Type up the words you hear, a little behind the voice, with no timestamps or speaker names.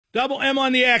Double M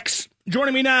on the X.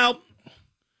 Joining me now,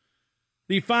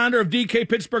 the founder of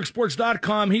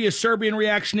DKPittsburghSports.com. He is Serbian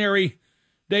reactionary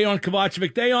Dejan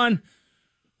Kovacevic. Dejan,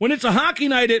 when it's a hockey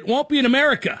night, it won't be in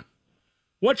America.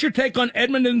 What's your take on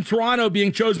Edmonton and Toronto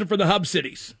being chosen for the hub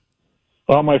cities?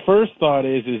 Well, my first thought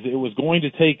is it was going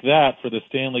to take that for the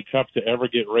Stanley Cup to ever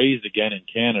get raised again in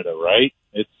Canada, right?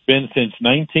 It's been since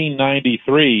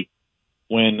 1993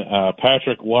 when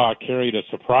Patrick Waugh carried a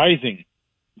surprising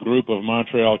group of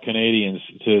Montreal Canadiens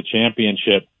to the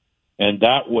championship, and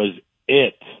that was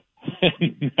it.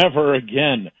 Never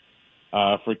again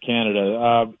for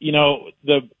Canada.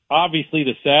 Obviously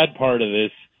the sad part of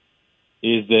this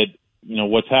is that,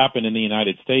 what's happened in the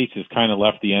United States has kind of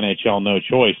left the NHL no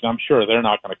choice. And I'm sure they're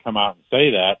not going to come out and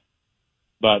say that,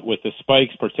 but with the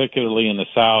spikes, particularly in the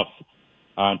South,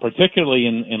 and particularly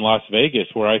in Las Vegas,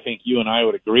 where I think you and I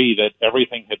would agree that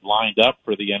everything had lined up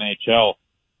for the NHL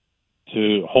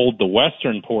to hold the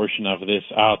western portion of this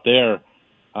out there,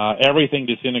 everything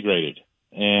disintegrated.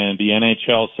 And the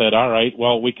NHL said, all right,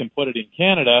 well, we can put it in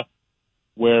Canada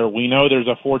where we know there's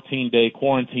a 14-day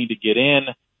quarantine to get in.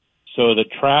 So the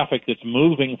traffic that's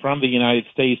moving from the United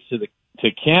States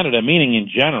to Canada, meaning in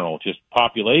general, just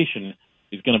population,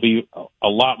 is going to be a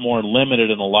lot more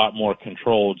limited and a lot more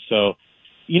controlled. So,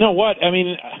 you know what? I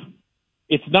mean,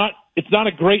 it's not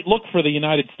a great look for the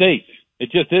United States. It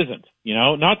just isn't.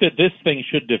 Not that this thing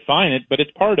should define it, but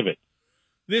it's part of it.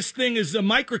 This thing is a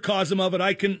microcosm of it.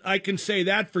 I can say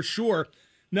that for sure.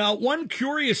 Now, one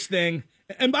curious thing,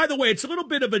 and by the way, it's a little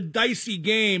bit of a dicey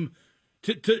game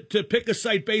to pick a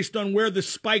site based on where the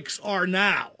spikes are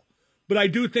now. But I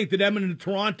do think that Edmonton and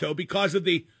Toronto, because of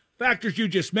the factors you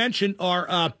just mentioned,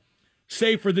 are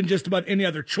safer than just about any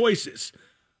other choices.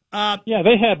 Yeah,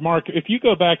 they had, Mark, if you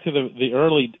go back to the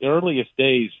earliest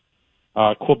days,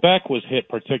 Quebec was hit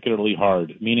particularly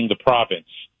hard, meaning the province,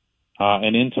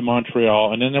 and into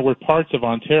Montreal. And then there were parts of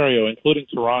Ontario, including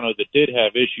Toronto, that did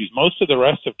have issues. Most of the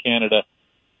rest of Canada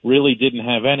really didn't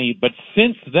have any. But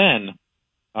since then,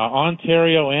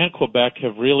 Ontario and Quebec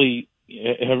have really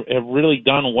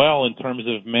done well in terms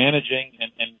of managing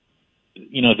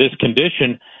and this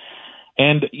condition.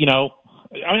 And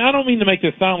I don't mean to make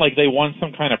this sound like they won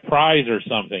some kind of prize or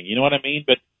something. You know what I mean?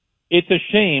 But it's a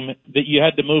shame that you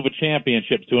had to move a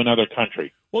championship to another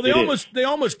country. Well, they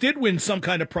almost did win some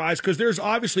kind of prize because there's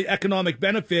obviously economic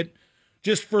benefit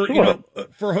just for sure.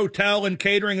 For hotel and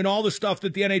catering and all the stuff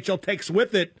that the NHL takes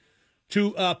with it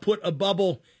to put a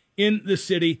bubble in the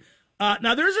city.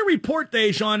 Now, there's a report,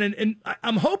 Dejan, and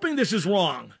I'm hoping this is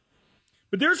wrong,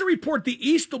 but there's a report the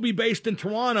East will be based in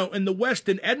Toronto and the West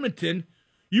in Edmonton.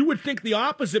 You would think the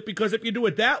opposite because if you do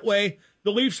it that way,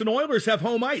 the Leafs and Oilers have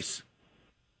home ice.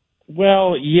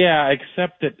 Well, yeah,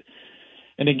 except that,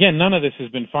 and again, none of this has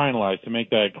been finalized to make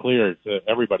that clear to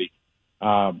everybody.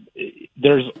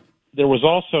 There was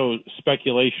also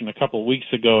speculation a couple of weeks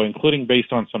ago, including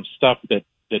based on some stuff that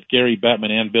Gary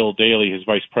Bettman and Bill Daly, his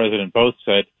vice president, both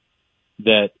said,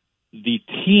 that the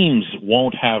teams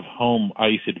won't have home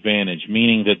ice advantage,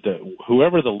 meaning that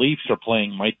whoever the Leafs are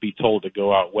playing might be told to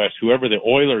go out west. Whoever the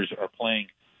Oilers are playing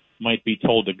might be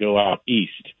told to go out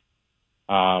east.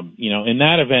 In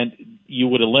that event, you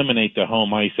would eliminate the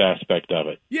home ice aspect of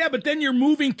it. Yeah, but then you're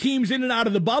moving teams in and out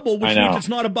of the bubble, which means it's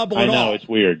not a bubble at all. I know, it's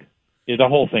weird. The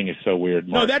whole thing is so weird,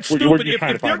 Mark. No, that's stupid.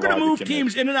 If they're going to move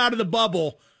teams in and out of the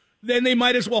bubble, then they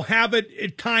might as well have it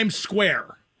at Times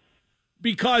Square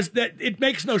because that it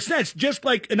makes no sense. Just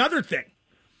like another thing,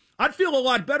 I'd feel a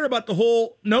lot better about the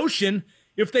whole notion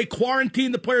if they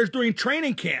quarantine the players during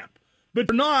training camp, but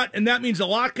they're not, and that means a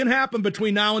lot can happen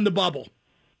between now and the bubble.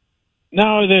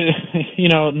 No,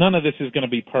 none of this is going to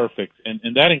be perfect,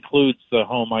 and that includes the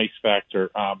home ice factor.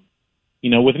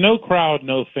 With no crowd,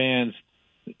 no fans,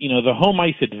 the home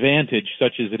ice advantage,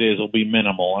 such as it is, will be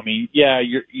minimal. I mean, yeah,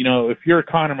 if you're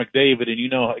Connor McDavid and you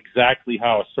know exactly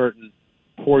how a certain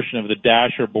portion of the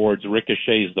dasher boards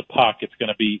ricochets the puck, it's going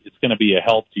to be a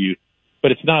help to you.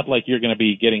 But it's not like you're going to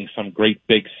be getting some great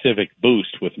big civic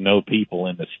boost with no people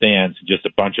in the stands, just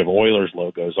a bunch of Oilers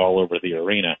logos all over the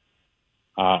arena.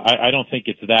 I don't think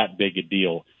it's that big a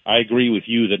deal. I agree with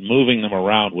you that moving them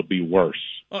around would be worse.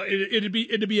 It'd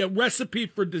be a recipe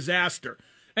for disaster.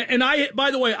 And by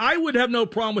the way, I would have no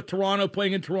problem with Toronto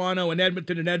playing in Toronto and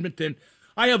Edmonton.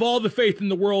 I have all the faith in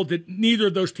the world that neither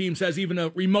of those teams has even a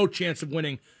remote chance of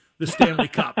winning the Stanley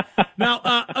Cup. Now,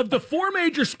 of the four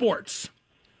major sports,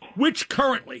 which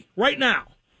currently, right now,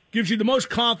 gives you the most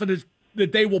confidence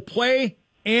that they will play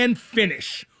and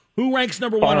finish? Who ranks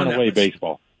number one on that list?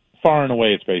 Baseball. Far and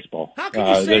away, it's baseball. How can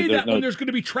you say that when there's going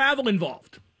to be travel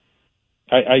involved?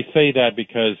 I say that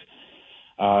because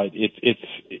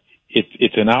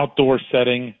it's an outdoor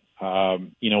setting.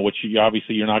 which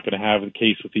obviously you're not going to have the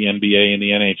case with the NBA and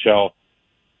the NHL.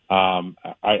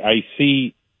 I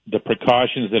see the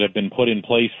precautions that have been put in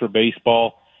place for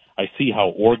baseball. I see how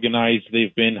organized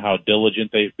they've been, how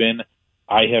diligent they've been.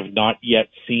 I have not yet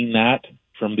seen that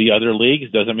from the other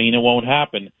leagues. Doesn't mean it won't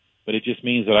happen, but it just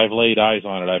means that I've laid eyes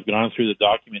on it. I've gone through the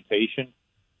documentation.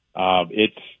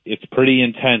 It's pretty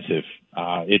intensive.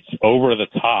 It's over the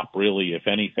top, really, if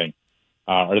anything.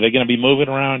 Are they going to be moving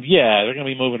around? Yeah, they're going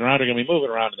to be moving around. They're going to be moving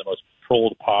around in the most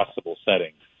controlled possible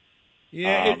settings.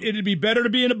 Yeah, it'd be better to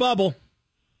be in a bubble.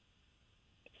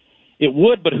 It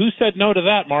would, but who said no to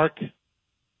that, Mark?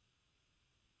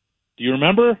 Do you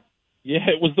remember? Yeah,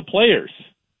 it was the players.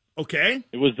 Okay.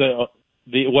 It was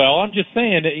well, I'm just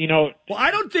saying, Well,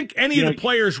 I don't think any of the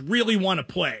players really want to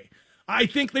play. I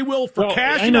think they will for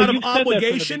cash and out of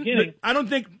obligation. But I don't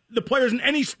think the players in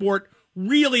any sport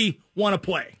really want to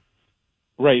play.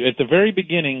 Right. At the very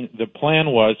beginning, the plan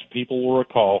was, people will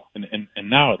recall, and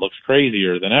now it looks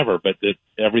crazier than ever, but that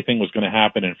everything was going to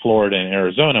happen in Florida and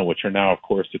Arizona, which are now, of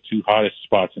course, the two hottest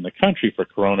spots in the country for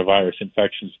coronavirus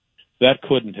infections. That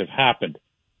couldn't have happened.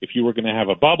 If you were going to have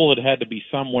a bubble, it had to be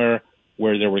somewhere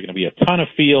where there were going to be a ton of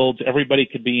fields, everybody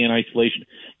could be in isolation.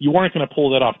 You weren't going to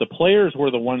pull that off. The players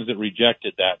were the ones that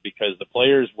rejected that, because the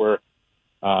players were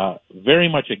very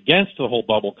much against the whole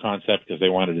bubble concept, because they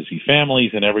wanted to see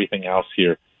families and everything else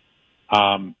here.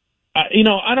 I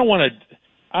don't want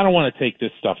to take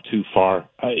this stuff too far,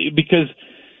 because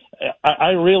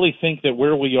I really think that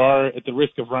where we are, at the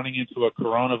risk of running into a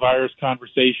coronavirus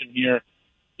conversation here,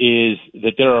 is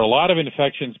that there are a lot of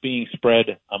infections being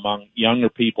spread among younger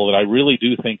people that I really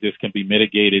do think this can be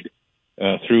mitigated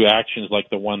through actions like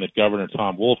the one that Governor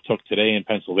Tom Wolf took today in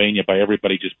Pennsylvania by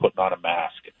everybody just putting on a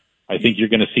mask. I think you're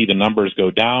going to see the numbers go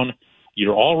down.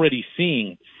 You're already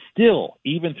seeing, still,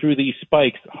 even through these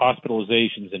spikes,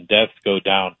 hospitalizations and deaths go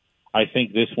down. I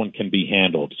think this one can be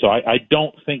handled. So I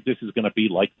don't think this is going to be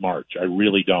like March. I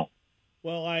really don't.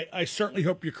 Well, I certainly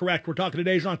hope you're correct. We're talking to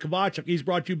Dejan Kovacic. He's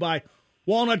brought to you by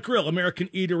Walnut Grill, American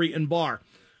Eatery and Bar.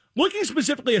 Looking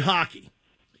specifically at hockey,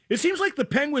 it seems like the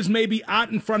Penguins may be out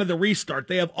in front of the restart.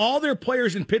 They have all their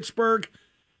players in Pittsburgh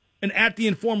and at the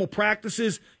informal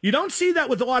practices. You don't see that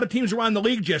with a lot of teams around the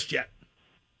league just yet.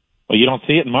 Well, you don't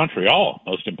see it in Montreal,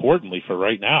 most importantly, for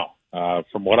right now.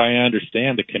 From what I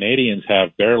understand, the Canadians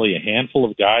have barely a handful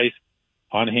of guys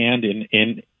on hand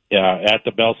at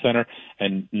the Bell Center,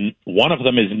 and one of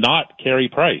them is not Carey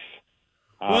Price.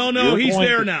 Well, no, he's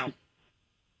there now.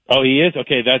 Oh, he is?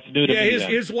 Okay, that's new to me. Yeah,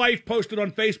 his wife posted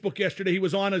on Facebook yesterday he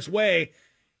was on his way.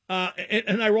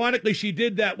 And ironically, she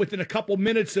did that within a couple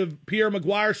minutes of Pierre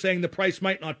Maguire saying the Price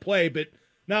might not play, but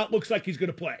now it looks like he's going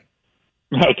to play.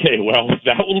 Okay, well,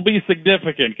 that will be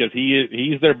significant, because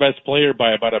he's their best player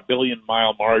by about a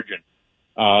billion-mile margin.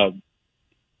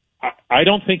 I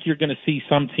don't think you're going to see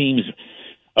some teams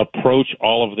approach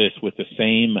all of this with the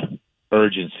same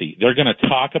urgency. They're going to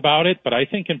talk about it, but I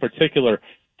think in particular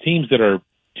teams that are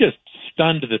just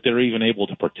stunned that they're even able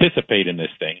to participate in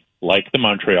this thing, like the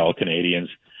Montreal Canadiens,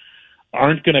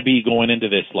 aren't going to be going into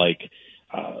this like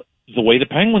the way the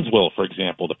Penguins will, for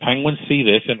example. The Penguins see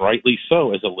this, and rightly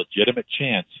so, as a legitimate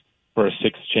chance for a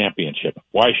sixth championship.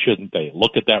 Why shouldn't they?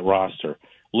 Look at that roster.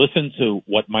 Listen to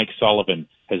what Mike Sullivan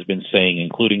has been saying,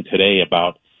 including today,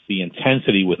 about the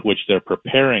intensity with which they're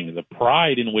preparing, the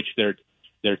pride in which they're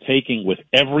taking with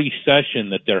every session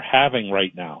that they're having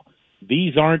right now.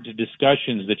 These aren't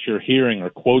discussions that you're hearing or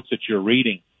quotes that you're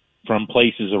reading from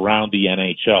places around the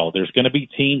NHL. There's going to be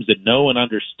teams that know and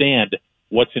understand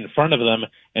what's in front of them,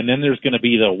 and then there's going to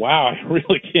be the, wow, I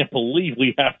really can't believe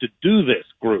we have to do this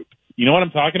group. You know what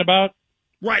I'm talking about?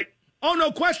 Right. Oh,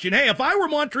 no question. Hey, if I were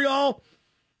Montreal,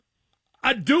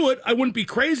 I'd do it. I wouldn't be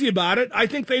crazy about it. I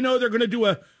think they know they're going to do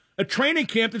a training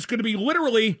camp that's going to be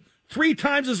literally 3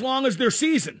 times as long as their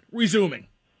season resuming.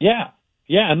 Yeah.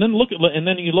 Yeah, and then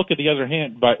you look at the other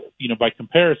hand, by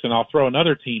comparison, I'll throw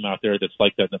another team out there that's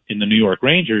like that in the New York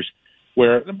Rangers,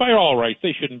 where by all rights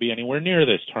they shouldn't be anywhere near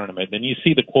this tournament. And you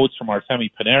see the quotes from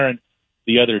Artemi Panarin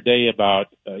the other day about,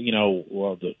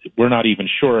 we're not even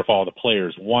sure if all the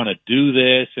players want to do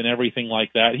this and everything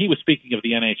like that. He was speaking of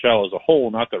the NHL as a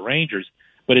whole, not the Rangers,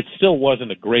 but it still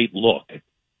wasn't a great look.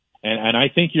 And I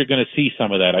think you're going to see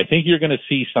some of that. I think you're going to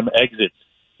see some exits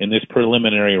in this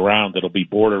preliminary round that'll be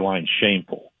borderline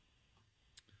shameful.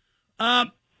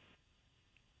 Are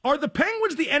the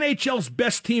Penguins the NHL's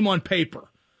best team on paper?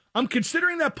 I'm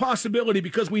considering that possibility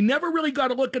because we never really got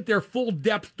to look at their full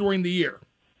depth during the year.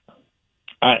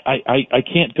 I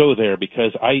can't go there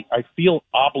because I feel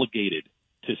obligated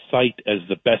to cite as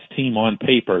the best team on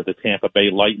paper the Tampa Bay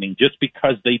Lightning, just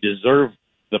because they deserve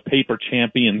the paper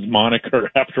champions moniker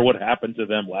after what happened to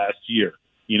them last year.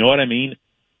 You know what I mean?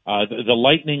 The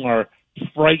Lightning are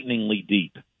frighteningly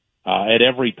deep at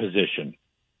every position.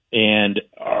 And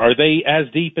are they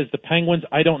as deep as the Penguins?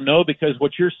 I don't know, because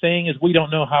what you're saying is we don't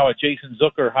know how a Jason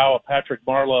Zucker, how a Patrick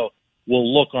Marleau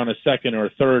will look on a second or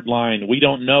third line. We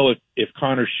don't know if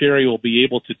Connor Sherry will be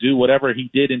able to do whatever he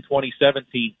did in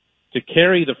 2017 to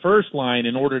carry the first line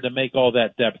in order to make all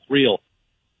that depth real.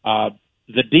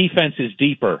 The defense is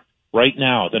deeper right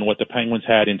now than what the Penguins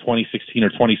had in 2016 or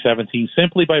 2017,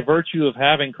 simply by virtue of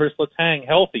having Chris Letang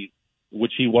healthy,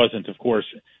 which he wasn't, of course,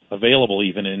 available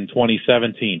even in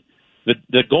 2017.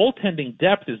 The goaltending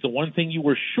depth is the one thing you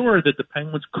were sure that the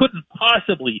Penguins couldn't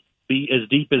possibly be as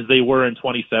deep as they were in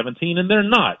 2017, and they're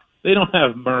not. They don't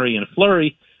have Murray and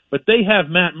Fleury, but they have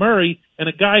Matt Murray and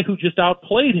a guy who just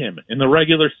outplayed him in the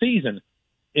regular season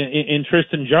in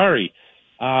Tristan Jarry.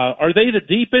 Are they the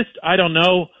deepest? I don't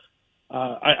know.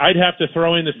 I'd have to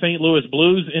throw in the St. Louis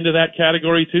Blues into that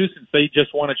category too, since they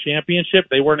just won a championship.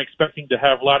 They weren't expecting to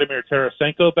have Vladimir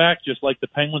Tarasenko back, just like the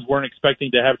Penguins weren't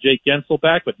expecting to have Jake Gensel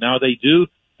back, but now they do.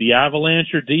 The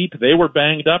Avalanche are deep. They were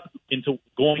banged up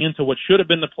going into what should have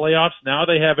been the playoffs. Now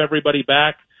they have everybody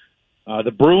back.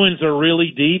 The Bruins are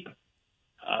really deep.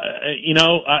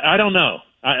 I don't know.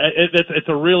 It's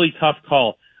a really tough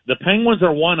call. The Penguins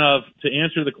are to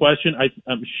answer the question,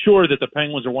 I'm sure that the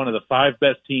Penguins are one of the 5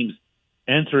 best teams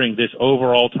entering this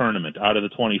overall tournament out of the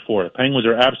 24. The Penguins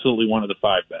are absolutely one of the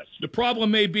 5 best. The problem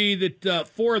may be that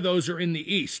 4 of those are in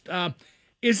the East.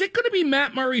 Is it going to be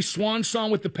Matt Murray's swan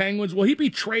song with the Penguins? Will he be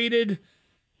traded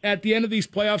at the end of these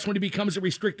playoffs when he becomes a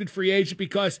restricted free agent?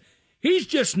 Because he's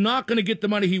just not going to get the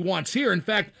money he wants here. In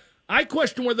fact, I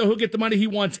question whether he'll get the money he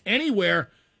wants anywhere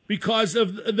because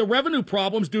of the revenue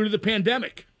problems due to the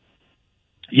pandemic.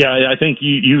 Yeah, I think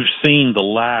you've seen the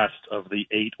last of the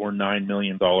 $8 or $9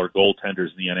 million goaltenders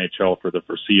in the NHL for the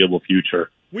foreseeable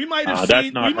future. We might have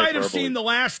seen the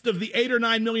last of the $8 or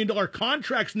 $9 million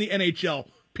contracts in the NHL.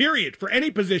 Period, for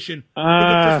any position for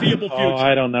the foreseeable future.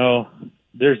 I don't know.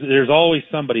 There's always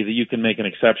somebody that you can make an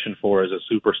exception for as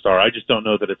a superstar. I just don't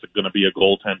know that it's going to be a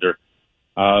goaltender.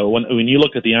 When you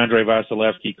look at the Andrei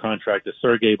Vasilevsky contract, the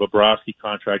Sergei Bobrovsky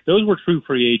contract, those were true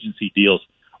free agency deals.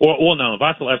 Well, no, in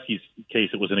Vasilevsky's case,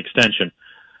 it was an extension.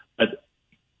 But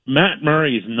Matt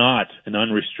Murray is not an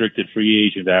unrestricted free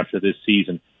agent after this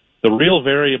season. The real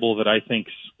variable that I think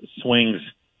swings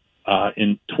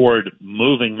toward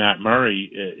moving Matt Murray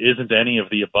isn't any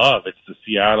of the above. It's the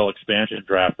Seattle expansion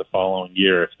draft the following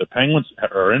year. If the Penguins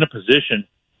are in a position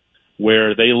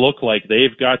where they look like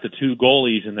they've got the 2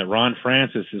 goalies and that Ron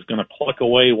Francis is going to pluck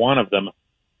away one of them,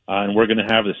 and we're going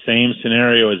to have the same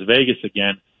scenario as Vegas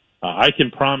again, I can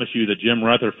promise you that Jim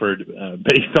Rutherford,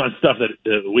 based on stuff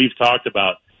that we've talked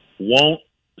about, won't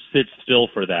sit still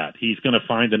for that. He's going to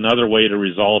find another way to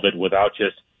resolve it without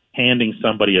just handing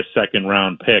somebody a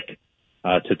second-round pick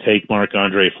to take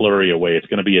Marc-Andre Fleury away. It's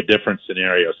going to be a different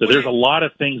scenario. So there's a lot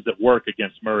of things that work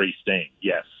against Murray staying,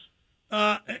 yes.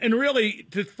 And really,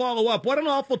 to follow up, what an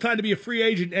awful time to be a free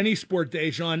agent in any sport,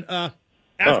 Dejan,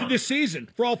 after this season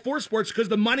for all 4 sports, because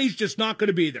the money's just not going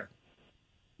to be there.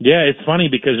 Yeah, it's funny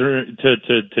because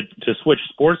to switch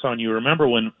sports on you, remember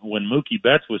when Mookie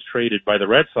Betts was traded by the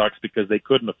Red Sox because they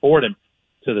couldn't afford him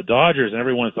to the Dodgers, and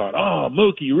everyone thought, oh,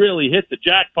 Mookie really hit the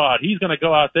jackpot. He's going to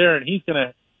go out there and he's going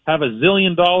to have $1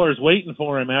 zillion waiting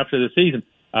for him after the season.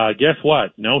 Guess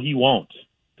what? No, he won't.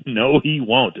 No, he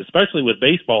won't, especially with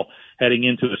baseball heading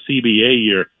into a CBA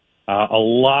year. A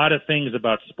lot of things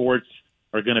about sports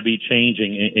are going to be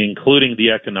changing, including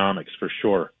the economics, for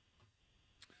sure.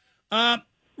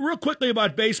 Real quickly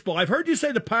about baseball, I've heard you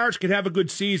say the Pirates could have a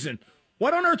good season.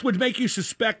 What on earth would make you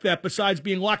suspect that besides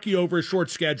being lucky over a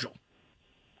short schedule?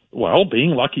 Well,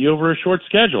 being lucky over a short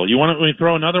schedule. You want me to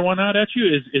throw another one out at you?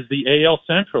 Is the AL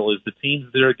Central, is the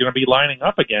teams that are going to be lining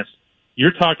up against.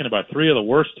 You're talking about 3 of the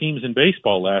worst teams in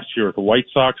baseball last year with the White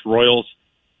Sox, Royals,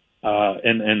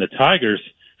 and the Tigers.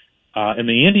 And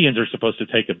the Indians are supposed to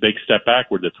take a big step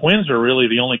backward. The Twins are really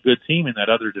the only good team in that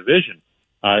other division.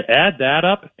 Add that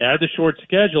up, add the short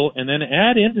schedule, and then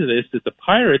add into this that the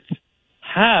Pirates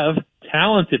have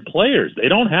talented players. They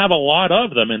don't have a lot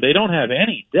of them, and they don't have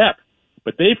any depth,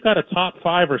 but they've got a top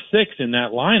 5 or 6 in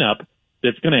that lineup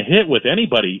that's going to hit with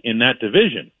anybody in that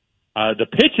division. The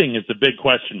pitching is the big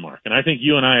question mark, and I think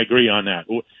you and I agree on that.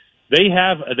 They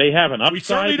have an upside. We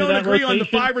certainly don't agree on the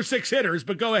 5 or 6 hitters,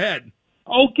 but go ahead.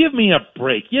 Oh, give me a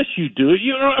break. Yes, you do.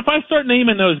 You know, if I start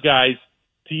naming those guys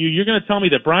to you, you're going to tell me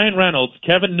that Brian Reynolds,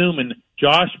 Kevin Newman,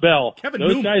 Josh Bell,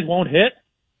 guys won't hit?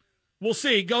 We'll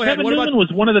see. Go ahead. Kevin Newman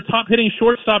was one of the top hitting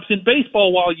shortstops in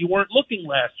baseball while you weren't looking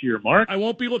last year, Mark. I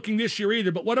won't be looking this year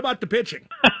either, but what about the pitching?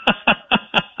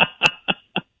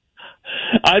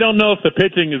 I don't know if the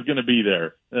pitching is going to be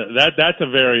there. That's a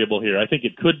variable here. I think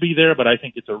it could be there, but I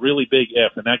think it's a really big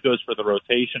if, and that goes for the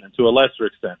rotation and to a lesser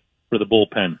extent for the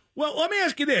bullpen. Well, let me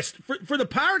ask you this. For the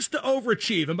Pirates to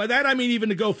overachieve, and by that I mean even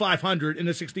to go 500 in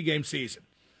a 60-game season,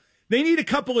 they need a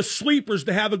couple of sleepers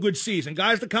to have a good season,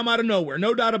 guys to come out of nowhere,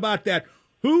 no doubt about that.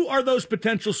 Who are those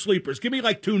potential sleepers? Give me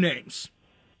like two names.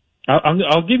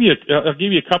 I'll give you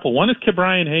a couple. One is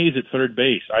Ke'Bryan Hayes at third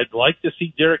base. I'd like to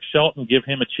see Derek Shelton give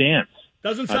him a chance.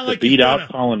 Doesn't sound like to beat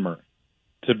out Colin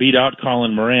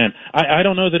Moran. I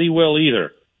don't know that he will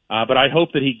either, but I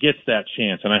hope that he gets that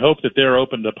chance, and I hope that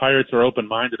the Pirates are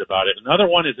open-minded about it. Another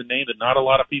one is a name that not a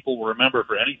lot of people will remember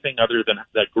for anything other than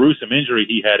that gruesome injury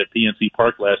he had at PNC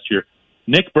Park last year.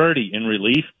 Nick Burdi in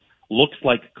relief looks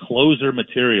like closer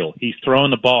material. He's throwing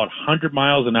the ball at 100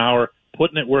 miles an hour,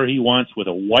 putting it where he wants with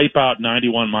a wipeout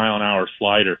 91-mile-an-hour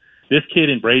slider. This kid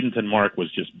in Bradenton, Mark,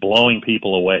 was just blowing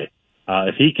people away.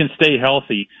 If he can stay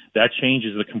healthy, that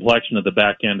changes the complexion of the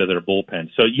back end of their bullpen.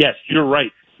 So, yes, you're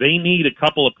right. They need a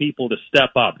couple of people to step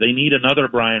up. They need another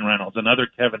Brian Reynolds, another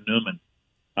Kevin Newman,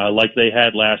 like they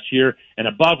had last year. And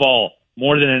above all,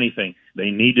 more than anything,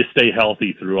 they need to stay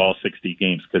healthy through all 60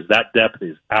 games because that depth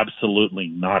is absolutely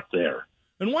not there.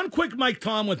 And one quick Mike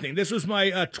Tomlin thing. This was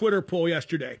my Twitter poll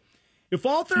yesterday. If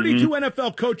all 32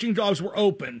 NFL coaching jobs were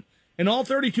open and all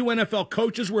 32 NFL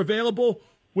coaches were available,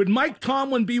 would Mike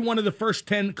Tomlin be one of the first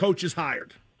 10 coaches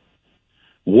hired?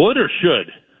 Would or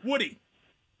should? Would he?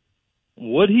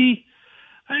 Would he?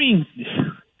 I mean,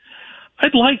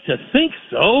 I'd like to think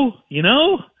so, you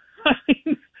know? I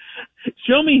mean,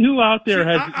 show me who out there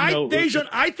has, Dejan,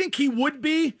 I think he would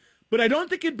be, but I don't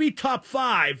think it'd be top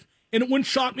 5, and it wouldn't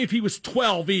shock me if he was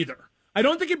 12 either. I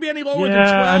don't think it'd be any lower than 12.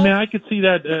 Yeah, I mean, I could see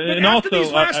that. But and after also,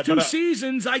 these last two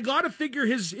seasons, I got to figure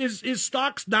his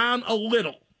stock's down a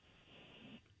little.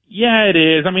 Yeah, it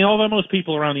is. I mean, although most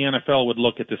people around the NFL would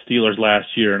look at the Steelers last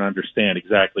year and understand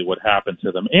exactly what happened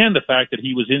to them, and the fact that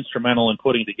he was instrumental in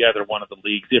putting together one of the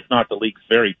league's, if not the league's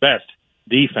very best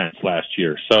defense last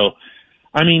year. So,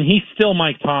 I mean, he's still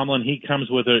Mike Tomlin. He comes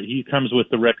with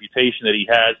the reputation that he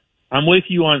has. I'm with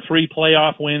you on 3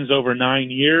 playoff wins over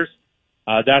 9 years.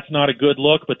 That's not a good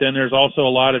look, but then there's also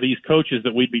a lot of these coaches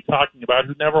that we'd be talking about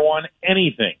who never won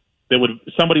anything.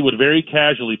 Somebody would very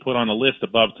casually put on a list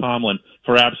above Tomlin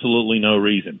for absolutely no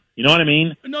reason. You know what I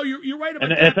mean? No, you're right about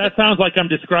that. And if that sounds like I'm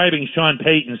describing Sean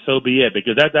Payton, so be it,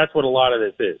 because that's what a lot of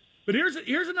this is. But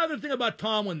here's another thing about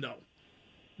Tomlin, though.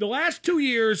 The last 2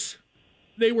 years,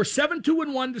 they were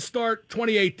 7-2-1 to start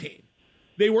 2018.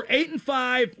 They were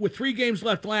 8-5 with 3 games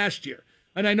left last year.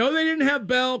 And I know they didn't have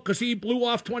Bell because he blew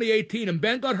off 2018, and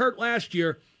Ben got hurt last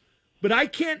year. But I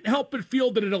can't help but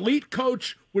feel that an elite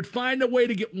coach would find a way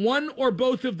to get one or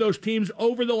both of those teams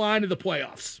over the line of the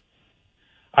playoffs.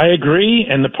 I agree,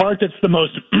 and the part that's the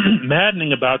most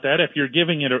maddening about that, if you're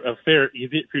giving him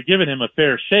a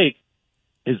fair shake,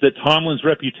 is that Tomlin's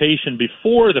reputation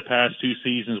before the past 2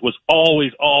 seasons was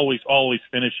always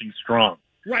finishing strong.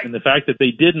 Right. And the fact that they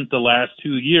didn't the last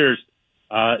 2 years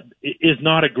is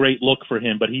not a great look for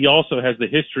him. But he also has the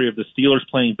history of the Steelers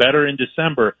playing better in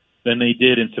December than they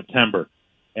did in September.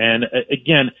 And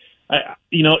again,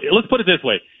 let's put it this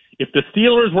way. If the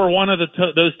Steelers were one of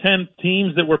those 10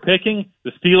 teams that we're picking,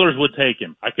 the Steelers would take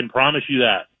him. I can promise you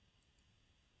that.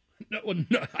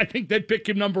 No, I think they'd pick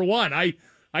him number 1.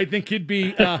 I think he'd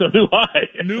be so do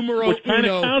I. Numero Which kind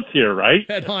uno of counts here, right?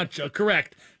 head honcho.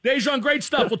 Correct. Dejan, great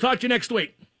stuff. We'll talk to you next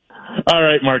week. All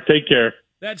right, Mark. Take care.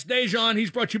 That's Dejan. He's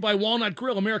brought to you by Walnut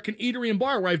Grill, American Eatery and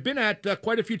Bar, where I've been at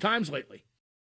quite a few times lately.